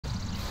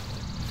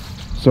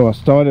So I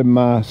started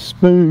my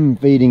spoon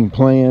feeding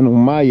plan on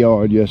my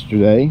yard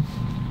yesterday.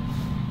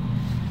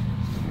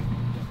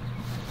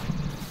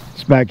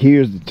 This back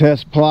here is the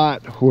test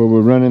plot where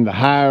we're running the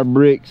higher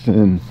bricks,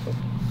 and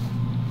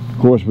of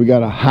course we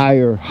got a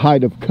higher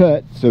height of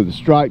cut, so the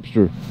stripes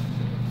are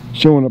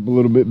showing up a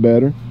little bit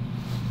better.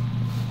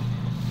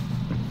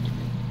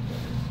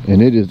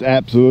 And it is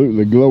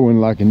absolutely glowing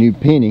like a new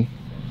penny.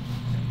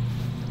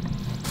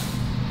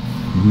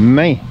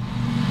 Man,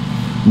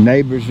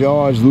 neighbor's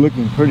yard's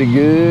looking pretty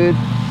good.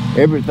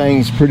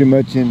 Everything's pretty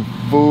much in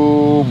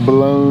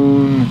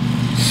full-blown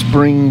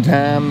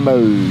springtime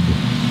mode.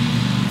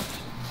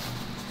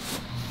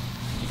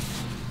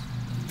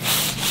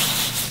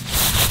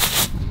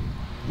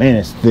 Man,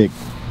 it's thick.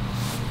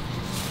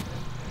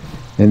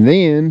 And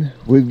then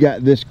we've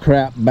got this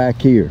crap back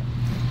here.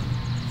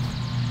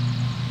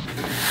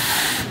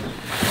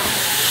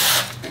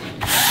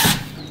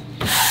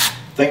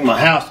 I think my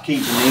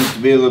housekeeping needs to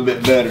be a little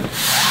bit better.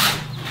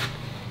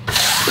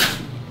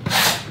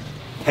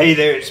 Hey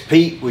there, it's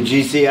Pete with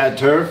GCI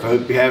Turf. I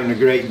hope you're having a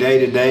great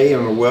day today. I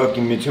want to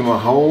welcome you to my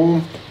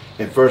home.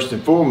 And first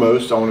and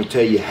foremost, I want to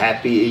tell you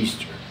Happy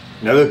Easter.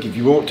 Now look, if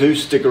you want to,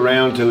 stick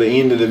around till the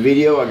end of the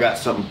video. I got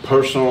something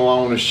personal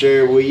I want to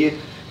share with you.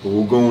 But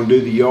we're going to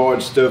do the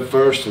yard stuff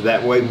first, so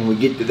that way when we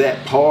get to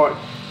that part,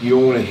 you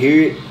want to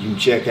hear it, you can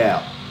check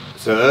out.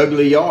 It's an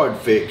ugly yard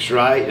fix,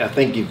 right? I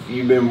think if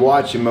you've been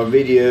watching my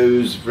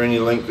videos for any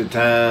length of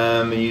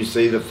time and you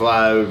see the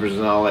flyovers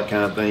and all that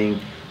kind of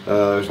thing,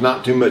 there's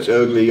not too much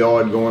ugly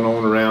yard going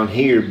on around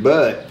here.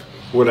 But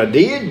what I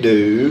did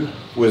do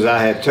was I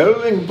have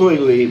totally and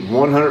completely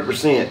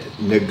 100%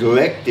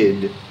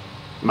 neglected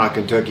my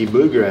Kentucky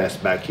bluegrass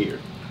back here.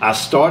 I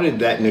started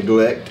that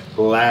neglect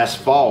last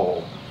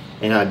fall,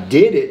 and I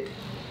did it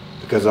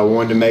because I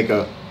wanted to make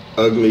a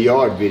ugly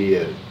yard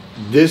video.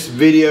 This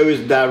video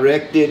is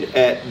directed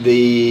at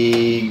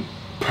the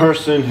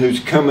person who's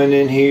coming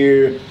in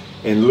here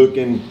and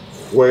looking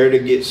where to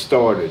get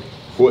started.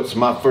 What's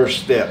my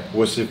first step?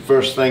 What's the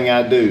first thing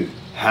I do?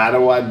 How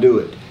do I do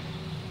it?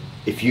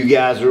 If you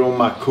guys are on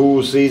my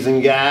cool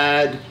season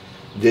guide,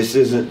 this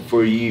isn't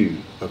for you,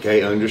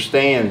 okay?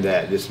 Understand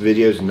that. This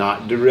video is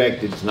not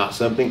directed. It's not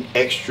something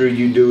extra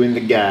you do in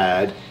the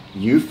guide.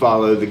 You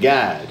follow the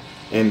guide.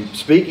 And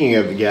speaking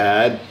of the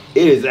guide,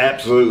 it is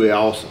absolutely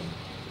awesome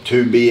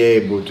to be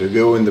able to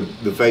go in the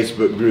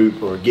Facebook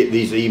group or get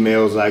these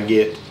emails I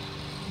get,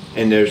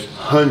 and there's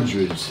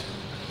hundreds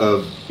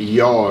of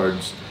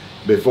yards,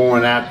 before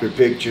and after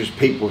pictures,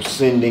 people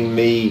sending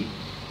me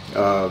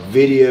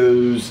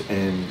videos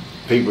and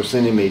people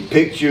sending me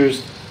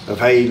pictures of,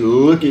 hey,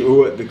 look at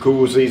what the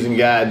Cool Season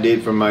Guide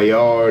did for my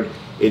yard.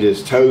 It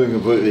has totally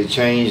completely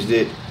changed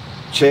it.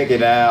 Check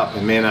it out.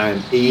 And man, I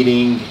am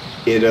eating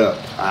it up.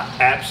 I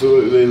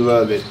absolutely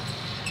love it.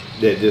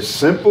 That this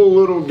simple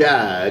little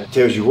guide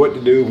tells you what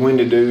to do, when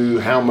to do,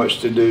 how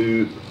much to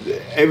do,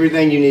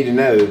 everything you need to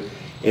know.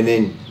 And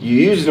then you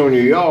use it on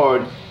your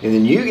yard, and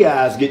then you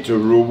guys get to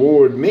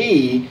reward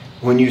me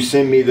when you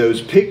send me those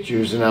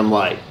pictures, and I'm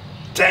like,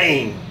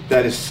 dang,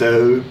 that is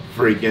so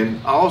freaking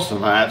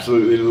awesome. I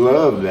absolutely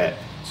love that.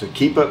 So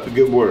keep up the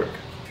good work.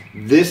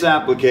 This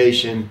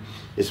application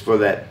is for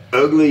that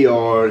ugly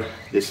yard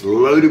that's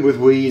loaded with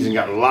weeds and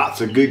got lots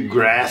of good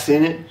grass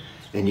in it,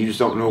 and you just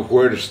don't know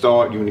where to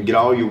start. You want to get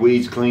all your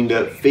weeds cleaned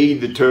up,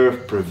 feed the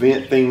turf,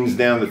 prevent things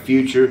down the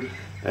future,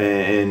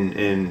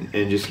 and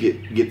just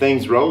get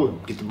things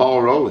rolling, get the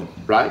ball rolling,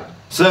 right?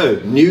 So,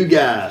 new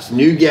guys,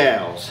 new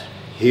gals,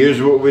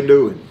 here's what we're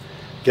doing.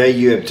 Okay,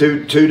 you have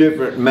two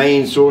different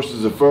main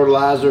sources of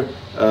fertilizer.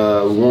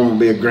 One will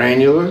be a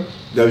granular.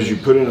 Those you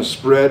put in a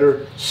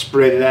spreader,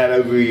 spread it out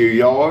over your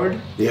yard.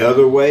 The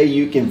other way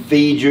you can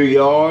feed your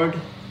yard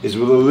is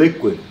with a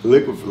liquid.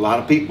 Liquid, a lot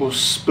of people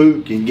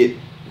spook and get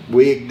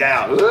wigged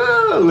out.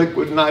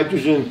 Liquid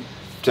nitrogen.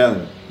 I'm telling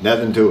you,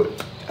 nothing to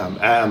it.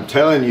 I'm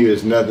telling you,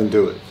 it's nothing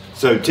to it.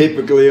 So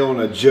typically on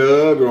a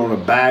jug or on a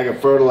bag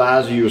of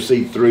fertilizer, you'll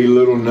see 3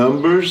 little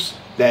numbers.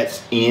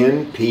 That's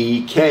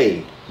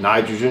NPK,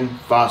 nitrogen,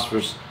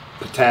 phosphorus,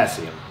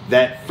 potassium.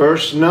 That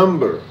first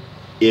number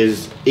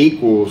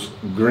equals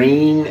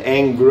green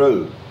and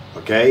grow,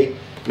 okay?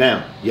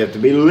 Now, you have to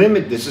be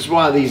limited. This is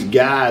why these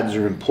guides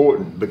are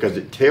important, because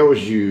it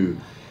tells you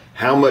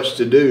how much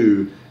to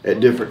do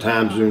at different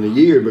times during the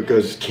year.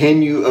 Because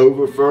can you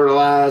over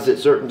fertilize at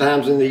certain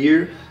times in the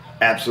year?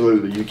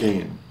 Absolutely you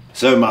can.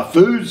 So my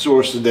food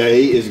source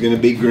today is going to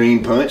be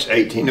Greenepunch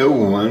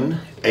 1801.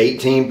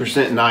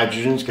 18%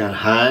 nitrogen. It's kind of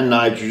high in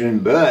nitrogen,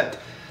 but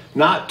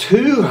not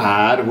too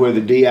high to where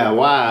the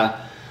DIY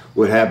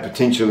would have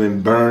potential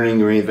in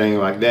burning or anything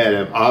like that.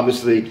 And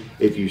obviously,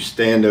 if you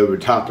stand over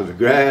top of the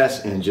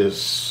grass and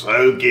just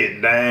soak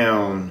it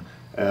down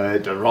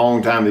at the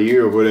wrong time of the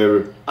year or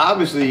whatever,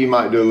 obviously you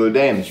might do a little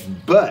damage.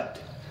 But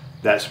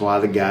that's why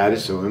the guide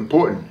is so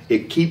important.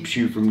 It keeps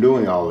you from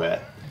doing all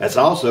that. That's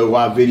also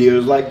why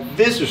videos like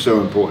this are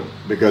so important,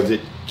 because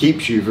it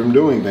keeps you from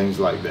doing things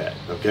like that,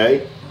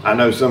 okay? I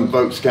know some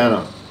folks kind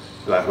of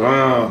like,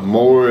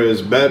 more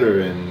is better,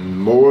 and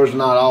more is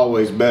not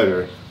always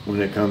better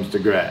when it comes to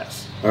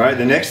grass. All right,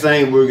 the next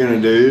thing we're gonna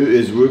do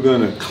is we're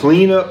gonna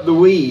clean up the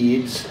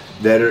weeds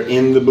that are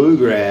in the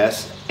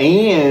bluegrass,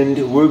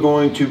 and we're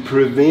going to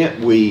prevent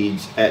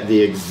weeds at the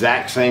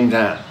exact same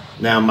time.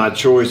 Now, my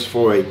choice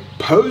for a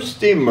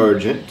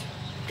post-emergent,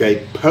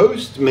 okay,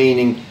 post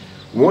meaning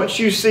once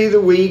you see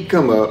the weed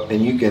come up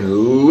and you can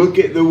look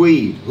at the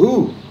weed,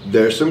 ooh,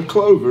 there's some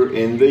clover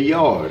in the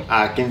yard,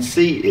 I can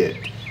see it.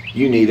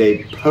 You need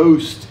a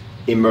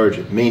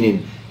post-emergent,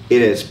 meaning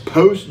it has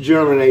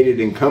post-germinated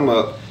and come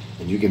up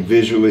and you can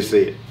visually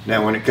see it.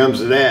 Now, when it comes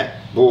to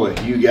that, boy,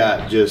 you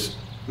got just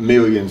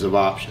millions of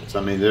options.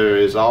 I mean, there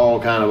is all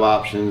kind of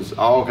options,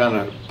 all kind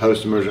of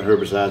post-emergent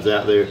herbicides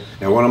out there.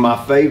 Now, one of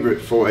my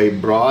favorite for a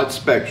broad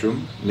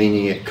spectrum,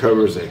 meaning it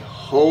covers a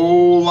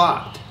whole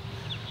lot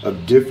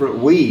of different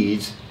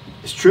weeds,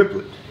 is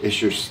Triplet.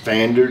 It's your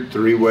standard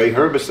 3-way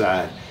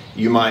herbicide.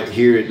 You might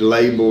hear it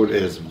labeled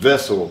as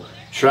Vessel,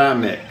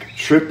 Trimec,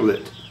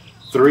 Triplet,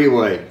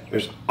 3-way.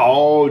 There's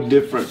all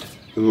different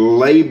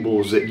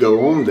labels that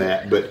go on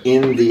that, but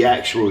in the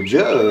actual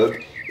jug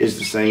is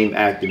the same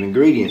active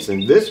ingredients,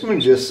 and this one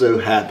just so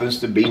happens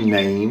to be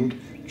named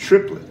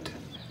Triplet.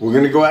 We're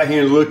going to go out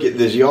here and look at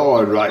this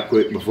yard right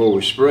quick before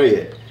we spray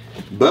it,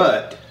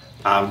 but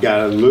I've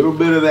got a little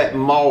bit of that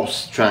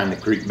moss trying to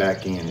creep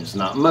back in. It's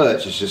not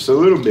much, it's just a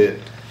little bit.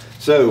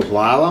 So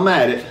while I'm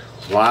at it,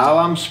 while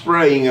I'm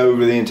spraying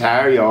over the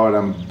entire yard,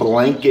 I'm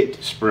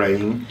blanket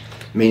spraying,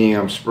 meaning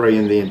I'm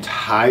spraying the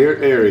entire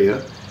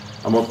area.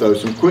 I'm gonna throw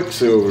some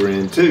Quicksilver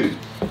in too.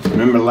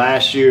 Remember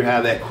last year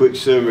how that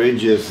Quicksilver, it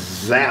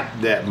just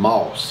zapped that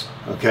moss,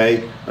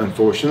 okay?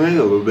 Unfortunately,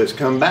 a little bit's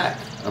come back.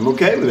 I'm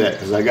okay with that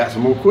because I got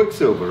some more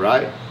Quicksilver,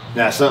 right?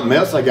 Now, something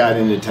else I got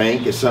in the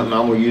tank is something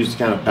I'm gonna use to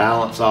kind of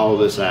balance all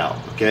this out,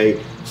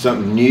 okay?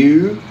 Something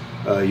new,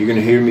 you're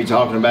gonna hear me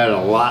talking about it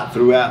a lot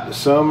throughout the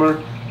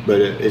summer, but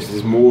this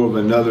is more of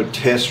another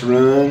test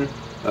run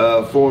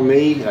for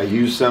me.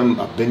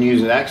 I've been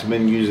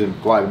using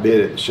quite a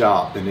bit at the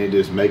shop, and it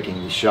is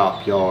making the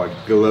shop yard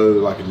glow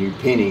like a new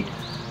penny.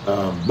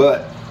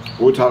 But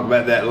we'll talk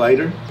about that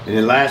later. And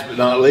then last but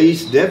not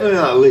least, definitely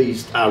not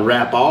least, I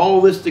wrap all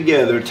this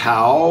together, tie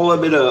all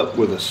of it up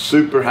with a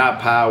super high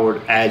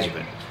powered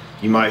adjuvant.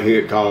 You might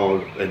hear it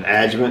called an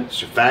adjuvant,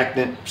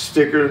 surfactant,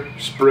 sticker,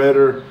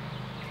 spreader,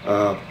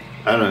 I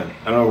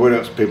don't know what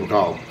else people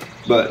call them.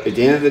 But at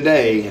the end of the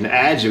day, an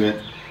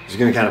adjuvant is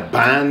going to kind of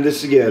bind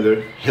this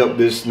together, help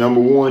this, number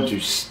one, to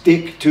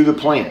stick to the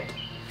plant.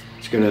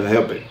 It's going to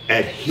help it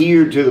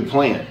adhere to the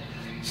plant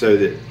so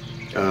that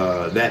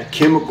that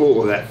chemical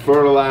or that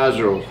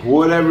fertilizer or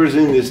whatever's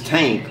in this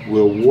tank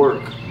will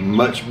work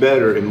much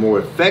better and more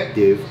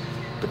effective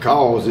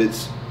because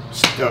it's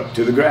stuck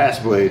to the grass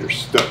blade or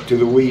stuck to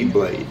the weed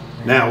blade.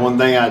 Now, one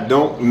thing I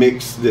don't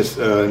mix this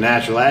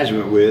natural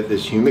adjuvant with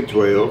is Humic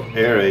 12,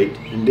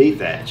 Aerate, and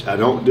Dethatch. I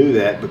don't do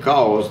that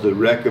because the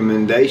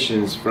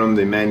recommendations from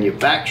the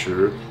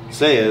manufacturer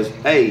says,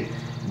 hey,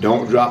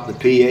 don't drop the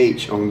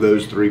pH on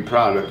those 3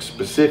 products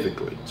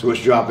specifically. So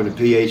what's dropping the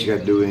pH got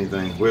to do with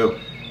anything? Well,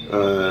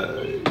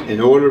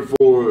 in order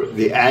for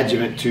the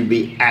adjuvant to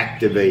be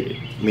activated,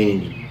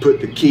 meaning you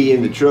put the key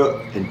in the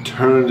truck and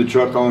turn the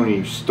truck on and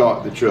you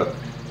start the truck.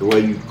 The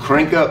way you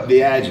crank up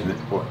the adjuvant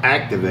or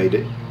activate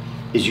it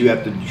is you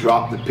have to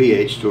drop the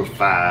pH to a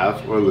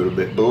 5 or a little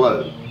bit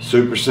below.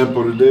 Super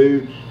simple to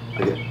do.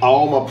 I get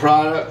all my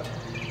product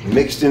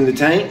mixed in the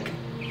tank.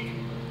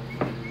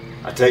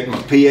 I take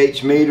my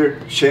pH meter,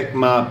 check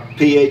my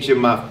pH of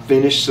my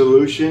finished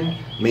solution,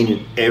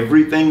 meaning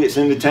everything that's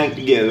in the tank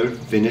together,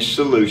 finished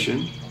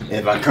solution. And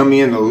if I come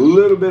in a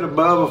little bit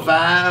above a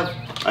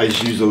 5, I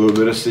just use a little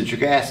bit of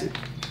citric acid.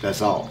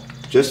 That's all.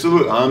 Just a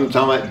little, I'm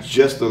talking about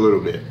just a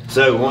little bit.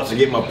 So once I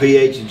get my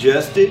pH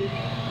adjusted,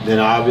 then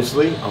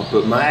obviously I'll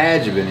put my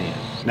adjuvant in.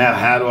 Now,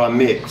 how do I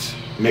mix?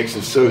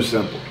 Mixing so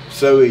simple,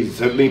 so easy.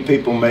 So many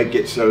people make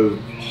it so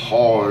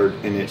hard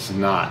and it's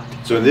not.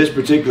 So in this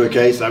particular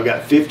case, I've got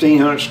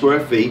 1,500 square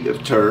feet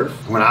of turf.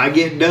 When I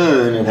get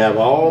done and have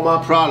all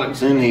my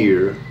products in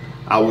here,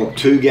 I want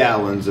 2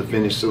 gallons of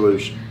finished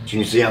solution. So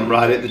you can see I'm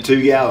right at the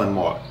 2-gallon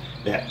mark.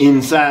 Now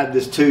inside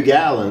this 2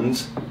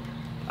 gallons,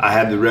 I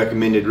have the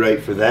recommended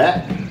rate for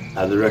that.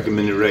 I have the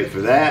recommended rate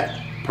for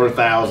that per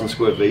 1,000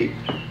 square feet.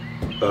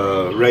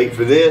 Rate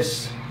for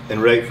this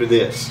and rate for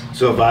this.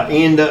 So if I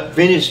end up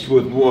finished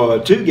with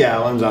 2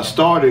 gallons, I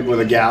started with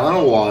 1 gallon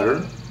of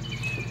water.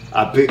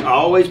 I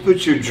always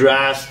put your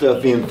dry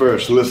stuff in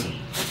first. Listen.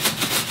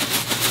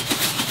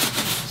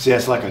 See,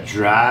 that's like a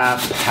dry,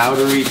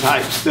 powdery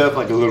type stuff,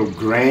 like a little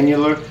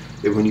granular,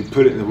 that when you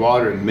put it in the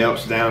water, it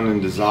melts down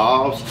and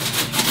dissolves.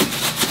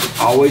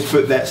 Always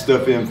put that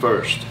stuff in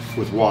first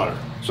with water.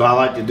 So I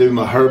like to do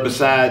my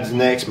herbicides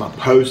next, my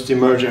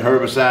post-emergent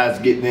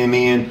herbicides, get them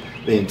in.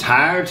 The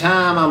entire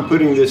time I'm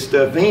putting this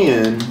stuff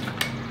in,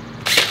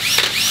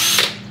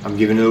 I'm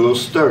giving it a little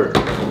stir.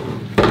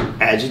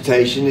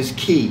 Agitation is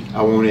key.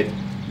 I want it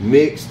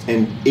mixed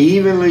and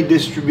evenly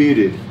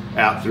distributed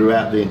out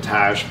throughout the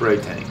entire spray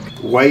tank.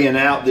 Weighing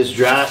out this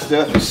dry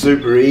stuff is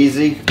super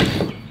easy.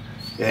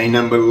 It ain't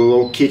nothing but a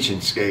little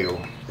kitchen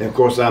scale. And of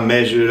course, I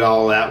measured it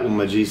all out with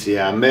my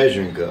GCI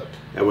measuring cup.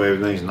 That way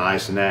everything's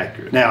nice and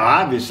accurate. Now,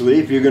 obviously,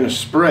 if you're gonna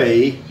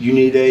spray, you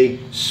need a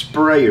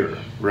sprayer,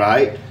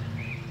 right?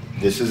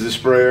 This is the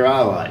sprayer I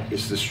like.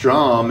 It's the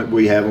Strom that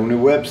we have on the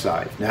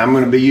website. Now, I'm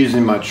gonna be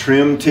using my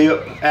trim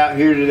tip out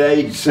here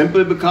today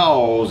simply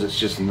because it's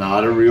just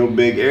not a real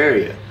big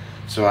area.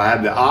 So I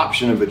have the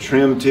option of a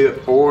trim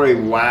tip or a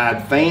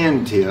wide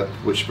fan tip,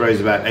 which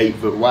sprays about 8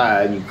 foot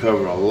wide, and you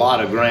cover a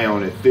lot of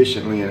ground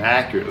efficiently and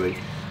accurately.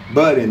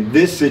 But in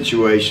this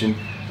situation,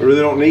 I really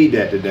don't need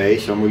that today,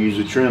 so I'm gonna use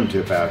a trim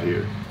tip out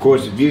here. Of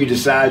course, if you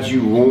decide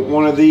you want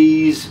one of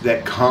these,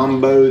 that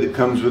combo that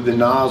comes with the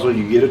nozzle,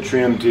 you get a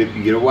trim tip,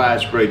 you get a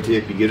wide spray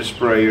tip, you get a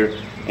sprayer,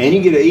 and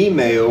you get an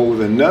email with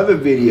another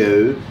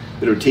video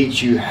that'll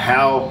teach you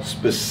how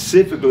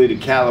specifically to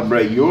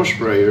calibrate your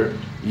sprayer,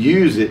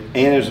 use it,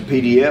 and there's a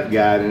PDF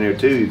guide in there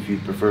too if you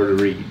prefer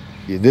to read.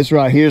 Yeah, this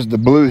right here is the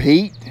Blue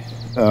Heat,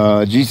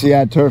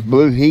 GCI Turf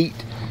Blue Heat.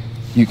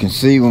 You can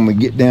see when we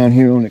get down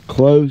here on it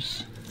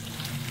close,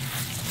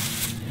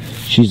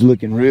 she's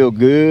looking real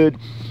good.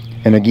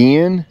 And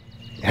again,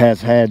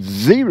 has had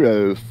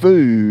 0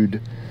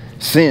 food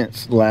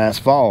since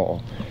last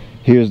fall.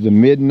 Here's the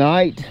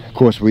Midnight. Of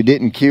course, we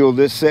didn't kill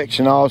this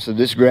section off, so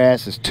this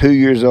grass is 2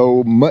 years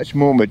old, much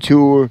more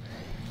mature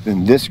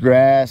than this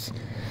grass.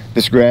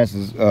 This grass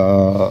is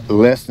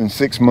less than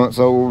 6 months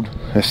old.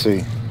 Let's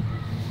see,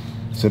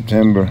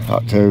 September,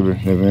 October,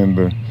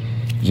 November,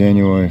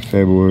 January,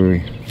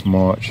 February,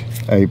 March,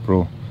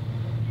 April,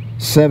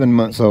 7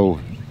 months old.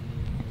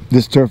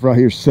 This turf right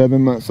here is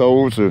 7 months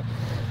old, so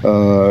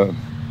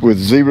with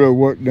 0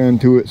 work done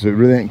to it, so it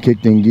really ain't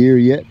kicked in gear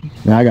yet.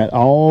 Now I got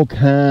all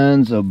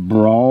kinds of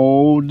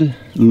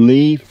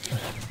broadleaf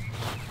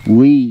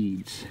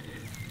weeds.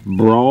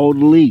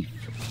 Broadleaf.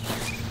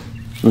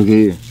 Look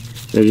here,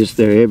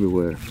 they're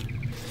everywhere.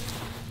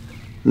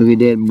 Look at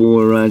that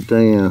boy right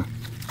there.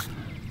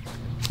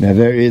 Now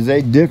there is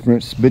a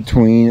difference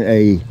between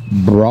a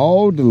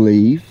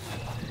broadleaf,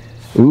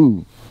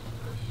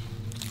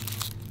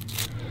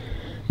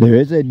 there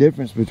is a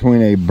difference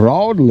between a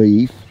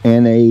broadleaf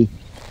and a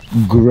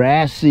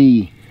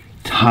grassy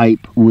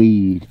type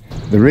weed.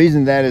 The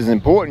reason that is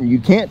important, you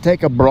can't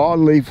take a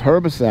broadleaf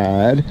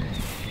herbicide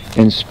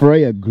and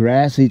spray a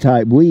grassy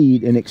type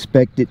weed and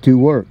expect it to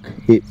work.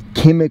 It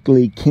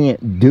chemically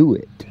can't do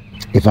it.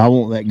 If I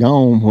want that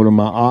gone, what are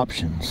my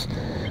options?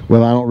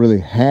 Well, I don't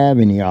really have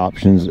any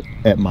options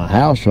at my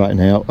house right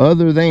now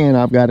other than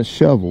I've got a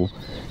shovel,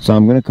 so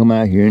I'm gonna come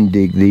out here and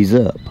dig these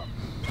up.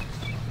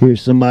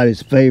 Here's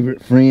somebody's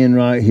favorite friend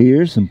right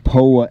here, some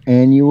Poa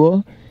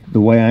annua. The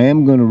way I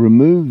am gonna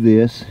remove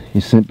this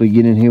is simply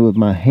get in here with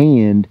my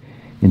hand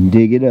and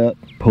dig it up,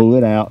 pull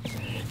it out,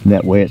 and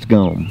that way it's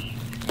gone.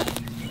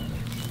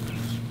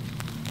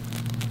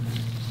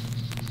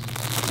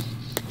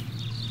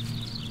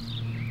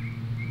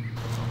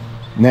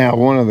 Now,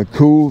 one of the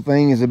cool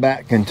things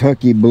about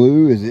Kentucky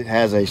Blue is it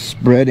has a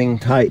spreading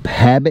type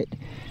habit.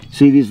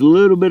 See these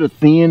little bit of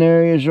thin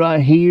areas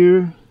right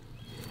here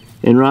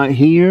and right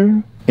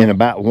here? In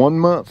about 1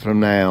 month from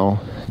now,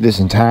 this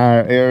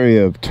entire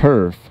area of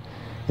turf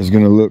is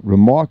going to look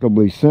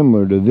remarkably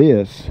similar to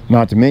this.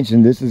 Not to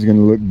mention, this is going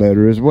to look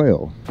better as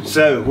well.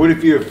 So, what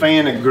if you're a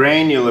fan of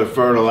granular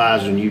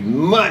fertilizer and you'd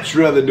much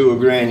rather do a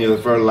granular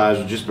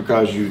fertilizer just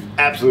because you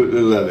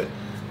absolutely love it?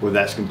 Well,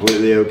 that's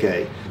completely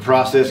okay. The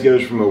process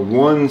goes from a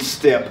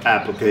 1-step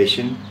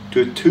application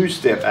to a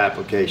 2-step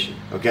application,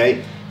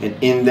 okay? And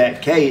in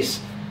that case,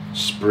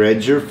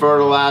 spread your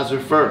fertilizer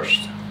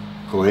first.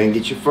 Go ahead and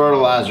get your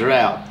fertilizer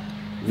out.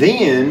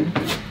 Then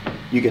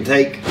you can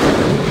take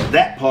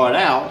that part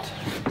out,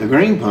 the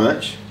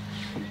Greenepunch,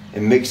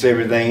 and mix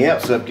everything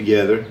else up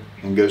together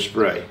and go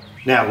spray.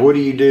 Now, what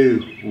do you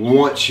do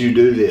once you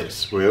do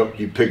this? Well,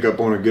 you pick up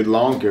on a good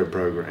lawn care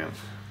program.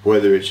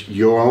 Whether it's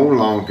your own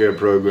lawn care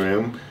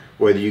program,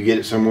 whether you get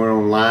it somewhere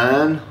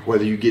online,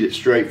 whether you get it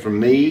straight from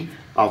me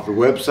off the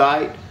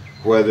website,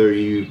 whether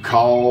you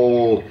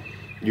call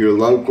your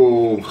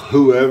local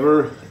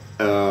whoever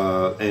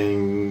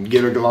and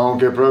get a lawn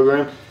care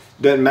program,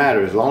 doesn't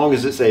matter. As long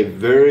as it's a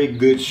very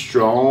good,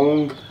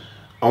 strong,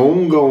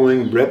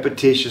 ongoing,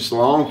 repetitious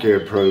lawn care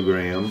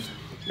program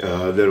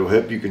that'll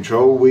help you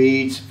control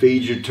weeds,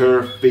 feed your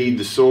turf, feed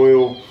the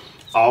soil,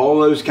 all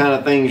those kind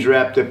of things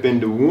wrapped up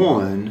into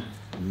one,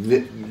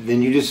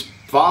 then you just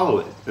follow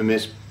it. I mean,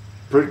 it's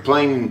pretty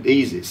plain and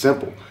easy. It's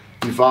simple.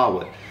 You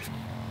follow it.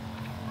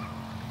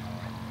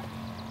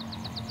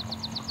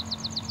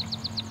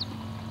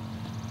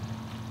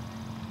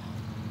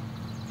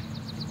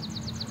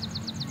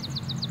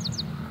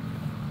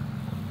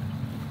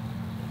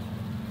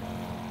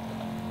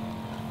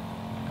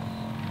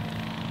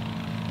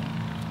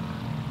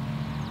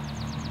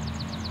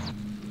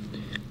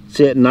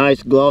 See that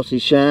nice glossy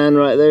shine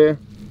right there?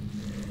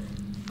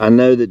 I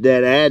know that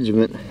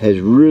Adjuvant has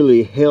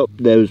really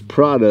helped those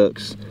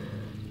products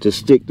to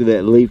stick to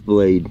that leaf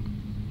blade.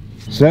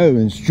 So,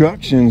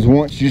 instructions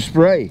once you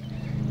spray.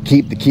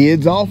 Keep the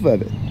kids off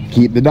of it.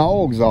 Keep the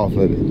dogs off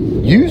of it.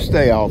 You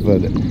stay off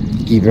of it.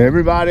 Keep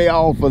everybody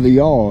off of the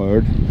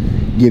yard.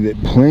 Give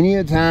it plenty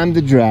of time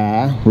to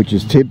dry, which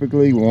is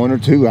typically 1 or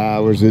 2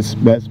 hours.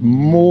 That's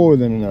more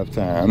than enough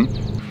time.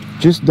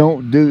 Just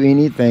don't do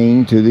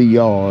anything to the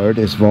yard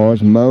as far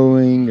as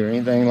mowing or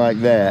anything like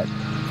that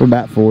for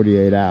about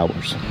 48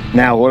 hours.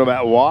 Now, what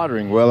about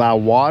watering? Well, I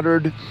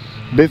watered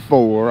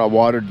before. I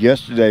watered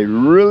yesterday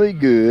really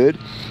good.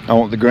 I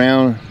want the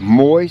ground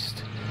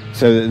moist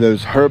so that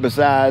those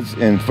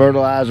herbicides and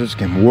fertilizers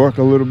can work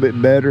a little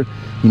bit better.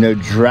 You know,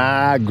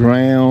 dry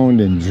ground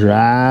and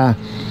dry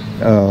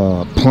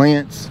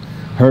plants,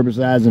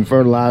 herbicides and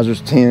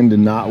fertilizers tend to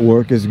not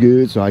work as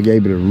good. So I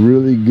gave it a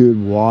really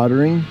good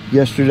watering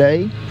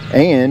yesterday.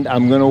 And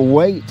I'm gonna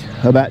wait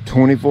about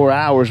 24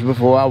 hours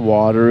before I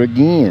water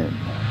again.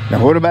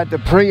 Now, what about the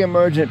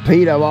pre-emergent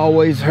peat? I've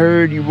always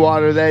heard you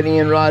water that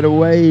in right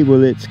away.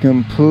 Well, it's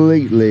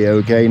completely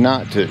okay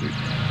not to.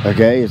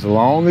 Okay, as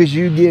long as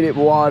you get it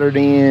watered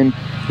in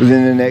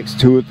within the next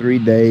 2 or 3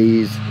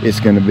 days, it's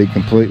going to be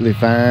completely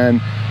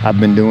fine. I've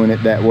been doing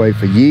it that way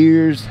for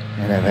years,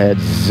 and I've had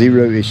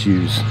 0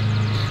 issues.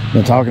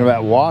 Now, talking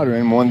about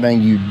watering, one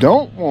thing you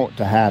don't want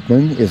to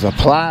happen is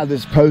apply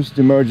this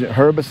post-emergent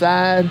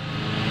herbicide,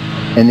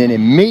 and then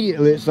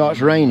immediately it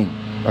starts raining.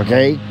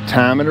 Okay,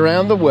 time it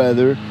around the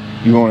weather.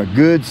 You want a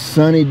good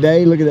sunny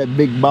day. Look at that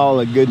big ball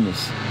of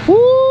goodness.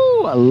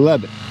 Woo, I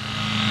love it.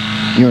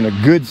 You want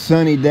a good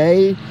sunny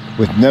day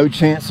with no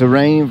chance of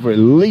rain for at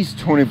least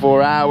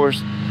 24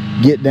 hours.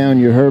 Get down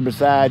your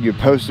herbicide, your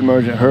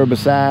post-emergent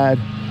herbicide,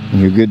 and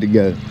you're good to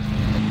go.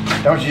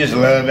 Don't you just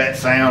love that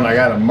sound? I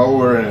got a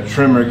mower and a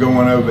trimmer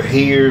going over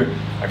here.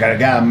 I got a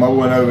guy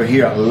mowing over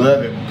here. I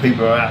love it when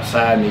people are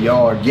outside in the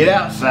yard. Get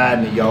outside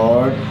in the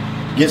yard.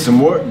 Get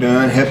some work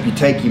done, help you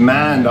take your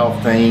mind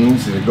off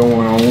things that are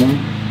going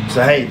on.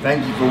 So hey,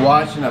 thank you for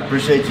watching. I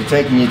appreciate you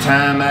taking your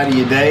time out of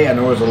your day. I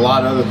know there's a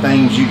lot of other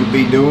things you could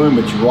be doing,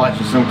 but you're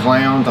watching some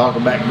clown talk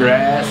about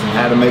grass and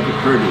how to make it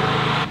pretty.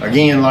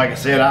 Again, like I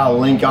said, I'll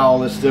link all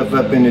this stuff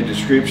up in the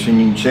description.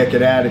 You can check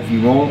it out if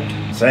you want.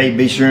 So hey,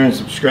 be sure and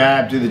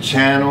subscribe to the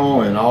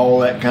channel and all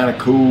that kind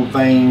of cool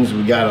things.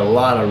 We got a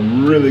lot of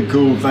really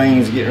cool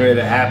things getting ready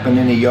to happen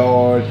in the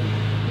yard.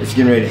 It's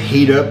getting ready to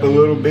heat up a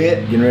little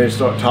bit, getting ready to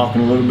start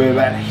talking a little bit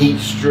about heat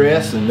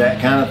stress and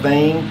that kind of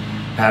thing,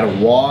 how to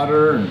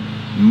water and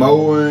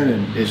mowing,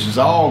 and it's just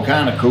all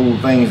kind of cool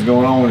things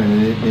going on.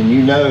 And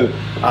you know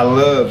I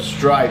love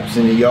stripes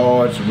in the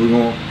yard, so we're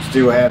going to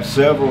still have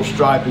several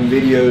striping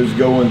videos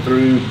going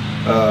through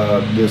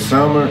this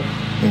summer,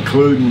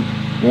 including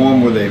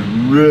one with a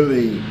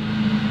really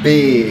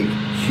big,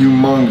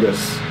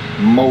 humongous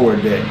mower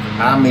deck.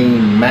 I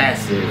mean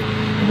massive.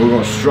 We're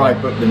going to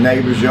stripe up the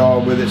neighbor's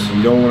yard with it, so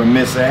you don't want to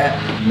miss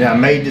that. Now, I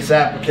made this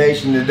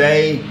application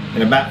today.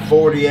 In about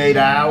 48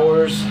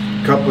 hours,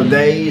 a couple of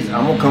days,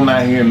 I'm going to come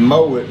out here and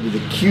mow it with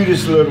the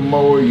cutest little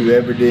mower you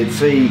ever did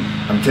see.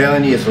 I'm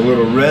telling you, it's a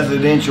little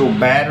residential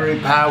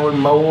battery-powered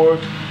mower.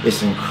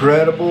 It's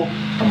incredible.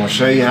 I'm going to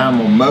show you how I'm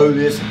going to mow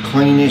this and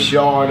clean this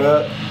yard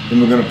up. Then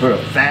we're going to put a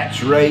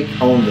thatch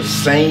rake on the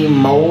same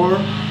mower.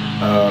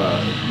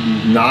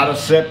 Not a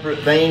separate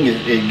thing.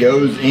 It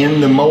goes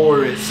in the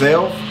mower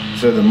itself.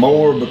 So the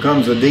mower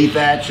becomes a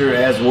dethatcher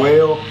as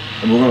well,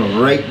 and we're going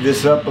to rake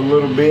this up a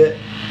little bit,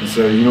 and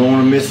so you don't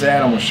want to miss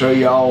that. I'm going to show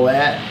you all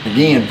that.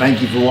 Again,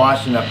 thank you for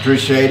watching. I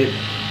appreciate it.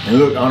 And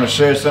look, I want to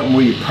share something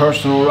with you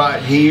personal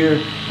right here,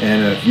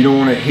 and if you don't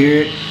want to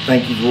hear it,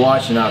 thank you for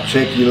watching. I'll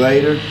check you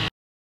later.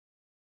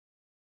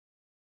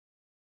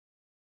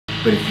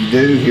 But if you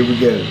do, here we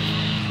go.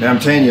 Now I'm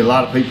telling you, a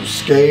lot of people are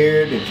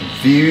scared and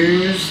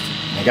confused.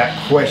 They got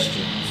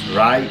questions,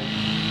 right?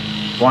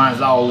 Why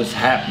is all this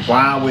happening?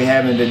 Why are we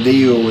having to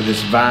deal with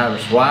this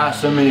virus? Why are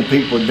so many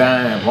people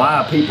dying? Why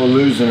are people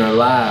losing their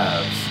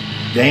lives?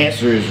 The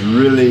answer is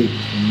really,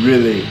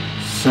 really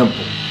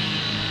simple.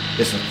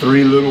 It's a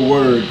 3-little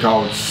word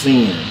called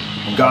sin.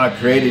 When God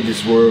created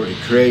this world, He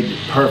created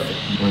it perfect.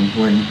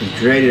 When He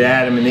created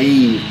Adam and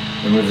Eve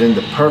and was in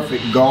the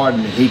perfect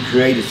garden that He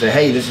created, said,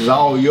 hey, this is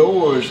all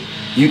yours.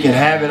 You can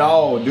have it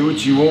all. Do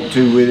what you want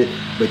to with it,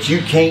 but you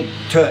can't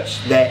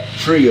touch that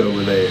tree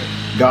over there.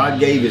 God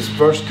gave His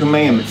first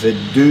commandment, said,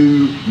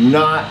 do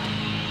not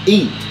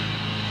eat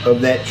of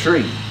that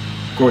tree.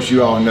 Of course,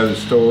 you all know the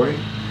story.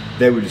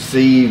 They were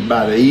deceived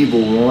by the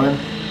evil one,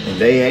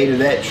 and they ate of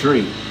that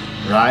tree,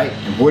 right?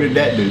 And what did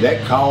that do?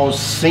 That caused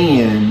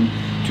sin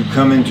to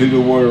come into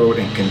the world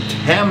and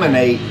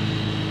contaminate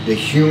the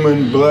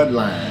human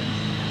bloodline.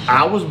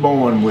 I was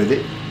born with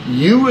it.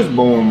 You was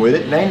born with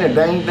it. And ain't a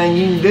dang thing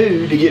you can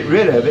do to get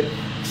rid of it,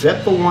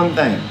 except for one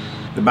thing.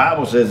 The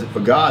Bible says that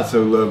for God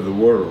so loved the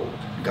world.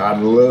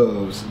 God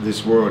loves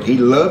this world. He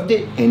loved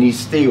it, and He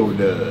still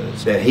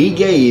does. That He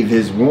gave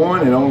His one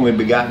and only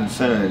begotten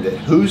Son, that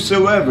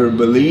whosoever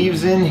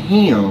believes in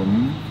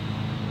Him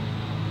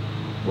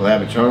will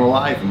have eternal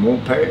life and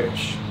won't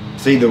perish.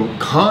 See, the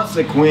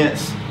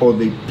consequence or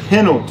the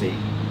penalty.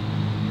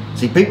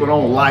 See, people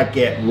don't like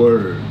that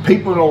word.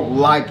 People don't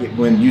like it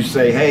when you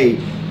say,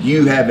 hey,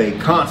 you have a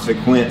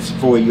consequence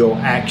for your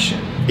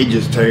action. It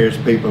just tears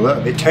people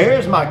up. It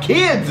tears my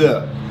kids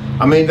up.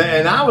 I mean,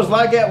 and I was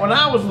like that when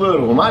I was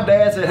little. When my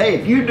dad said, hey,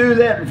 if you do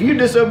that, if you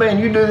disobey and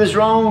you do this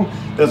wrong,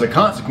 there's a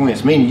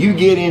consequence, meaning you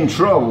get in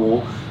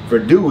trouble for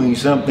doing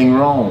something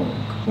wrong.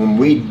 When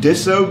we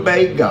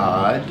disobey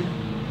God,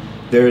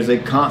 there is a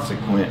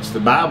consequence. The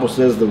Bible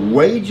says the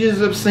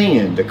wages of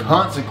sin, the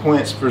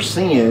consequence for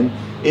sin,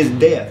 is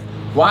death.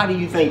 Why do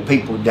you think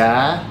people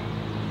die?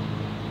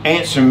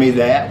 Answer me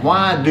that.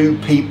 Why do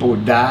people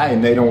die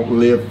and they don't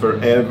live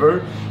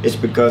forever? It's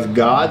because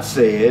God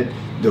said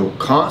the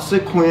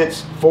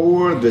consequence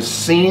for the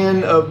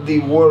sin of the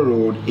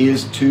world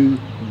is to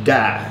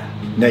die.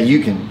 Now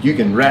you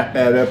can wrap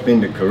that up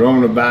into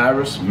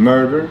coronavirus,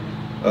 murder,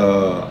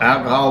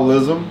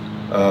 alcoholism,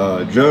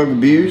 drug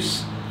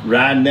abuse,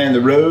 riding down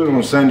the road on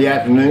a Sunday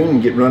afternoon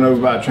and get run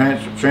over by a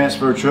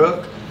transfer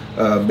truck,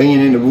 being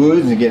in the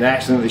woods and getting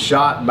accidentally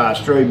shot by a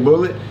stray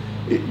bullet.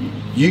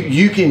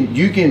 You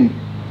can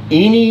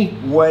any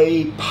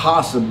way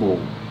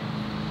possible,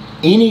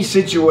 any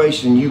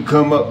situation you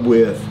come up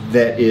with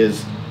that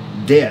is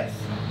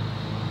death.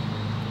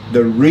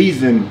 The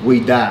reason we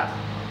die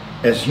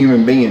as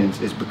human beings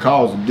is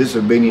because of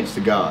disobedience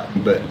to God.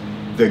 But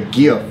the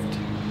gift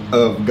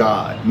of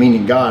God,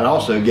 meaning God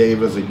also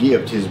gave us a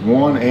gift, his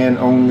one and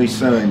only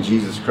Son,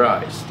 Jesus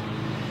Christ,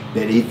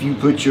 that if you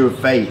put your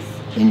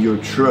faith and your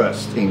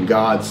trust in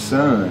God's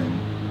Son,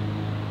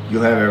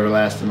 you'll have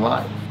everlasting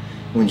life.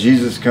 When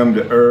Jesus come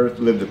to earth,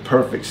 lived a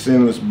perfect,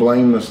 sinless,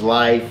 blameless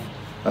life,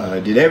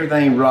 did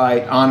everything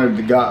right,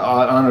 honored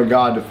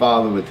God the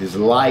Father with his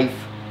life,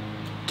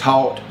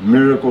 taught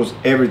miracles,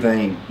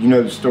 everything. You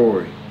know the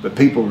story. But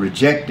people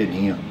rejected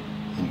him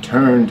and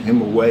turned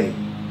him away.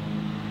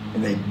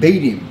 And they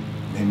beat him,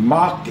 and they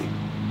mocked him,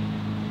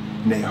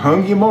 and they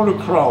hung him on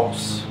a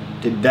cross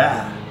to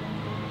die.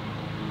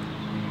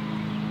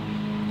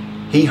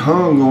 He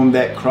hung on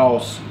that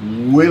cross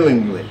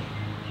willingly.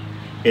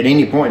 At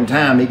any point in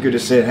time, he could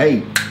have said,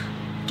 hey,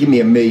 give me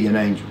 1,000,000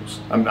 angels.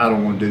 I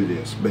don't want to do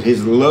this. But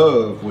his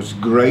love was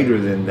greater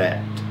than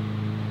that.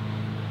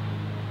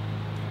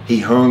 He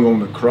hung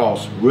on the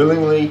cross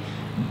willingly,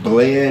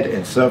 bled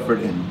and suffered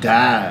and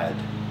died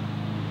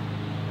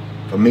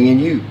for me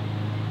and you.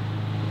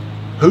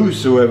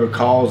 Whosoever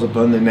calls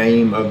upon the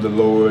name of the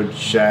Lord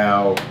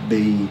shall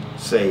be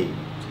saved.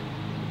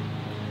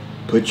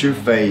 Put your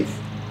faith,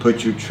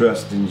 put your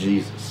trust in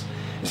Jesus.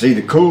 And see,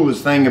 the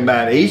coolest thing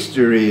about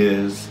Easter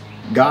is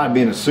God,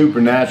 being a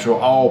supernatural,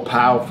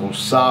 all-powerful,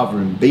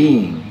 sovereign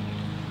being,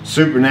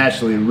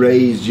 supernaturally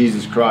raised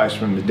Jesus Christ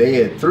from the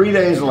dead 3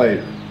 days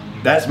later.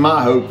 That's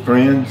my hope,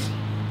 friends.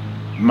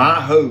 My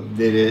hope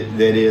that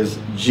is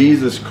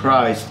Jesus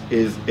Christ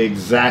is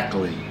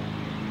exactly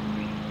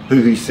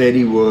who he said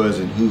he was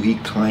and who he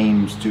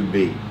claims to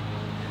be.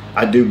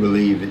 I do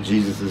believe that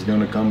Jesus is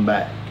going to come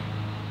back.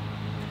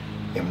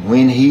 And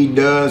when he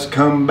does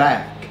come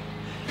back,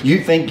 you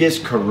think this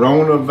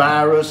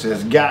coronavirus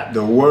has got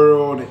the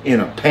world in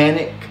a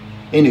panic?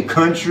 In the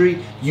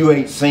country, you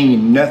ain't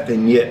seen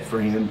nothing yet,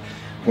 friend.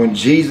 When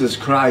Jesus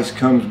Christ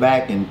comes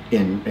back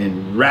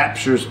and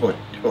raptures or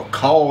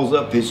calls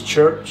up his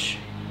church,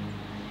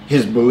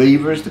 his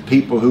believers, the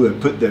people who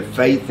have put their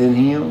faith in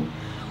him,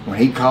 when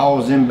he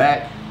calls them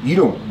back, you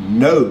don't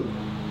know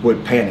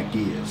what panic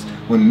is.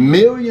 When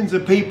millions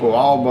of people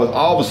all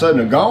of a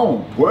sudden are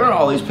gone, where are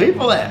all these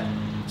people at?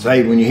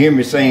 Say, when you hear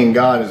me saying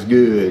God is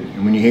good,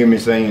 and when you hear me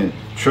saying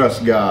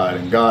trust God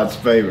and God's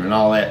favor and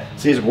all that,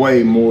 see, it's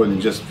way more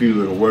than just a few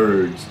little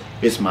words.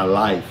 It's my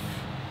life.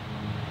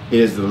 It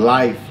is the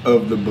life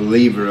of the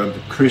believer, of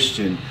the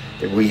Christian,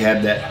 that we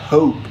have that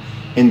hope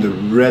in the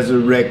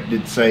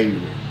resurrected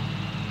Savior,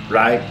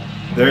 right?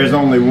 There is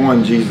only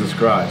one Jesus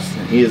Christ,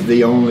 and he is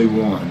the only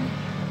one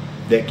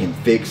that can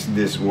fix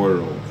this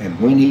world. And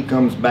when he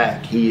comes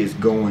back, he is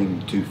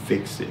going to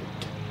fix it.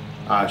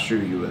 I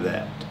assure you of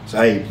that. So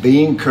hey,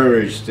 be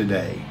encouraged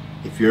today.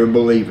 If you're a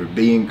believer,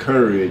 be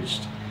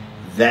encouraged.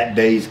 That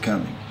day's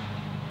coming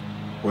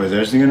where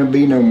there's going to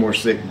be no more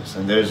sickness,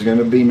 and there's going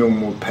to be no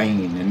more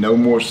pain and no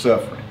more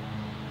suffering.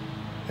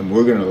 And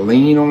we're going to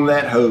lean on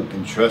that hope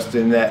and trust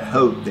in that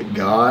hope that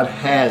God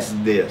has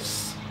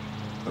this.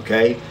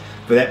 Okay?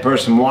 For that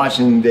person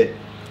watching that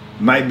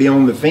might be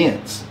on the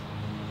fence,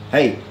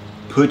 hey,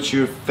 put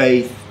your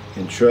faith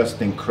and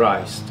trust in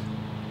Christ.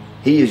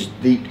 He is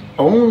the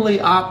only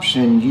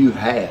option you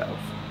have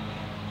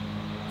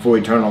for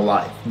eternal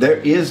life. There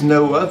is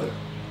no other.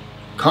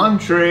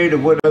 Contrary to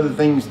what other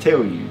things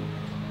tell you,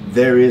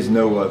 there is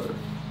no other.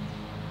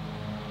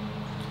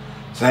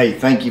 So hey,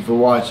 thank you for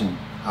watching.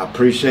 I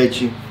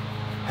appreciate you.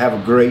 Have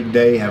a great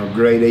day. Have a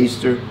great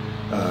Easter.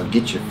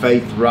 Get your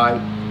faith right,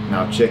 and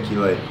I'll check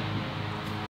you later.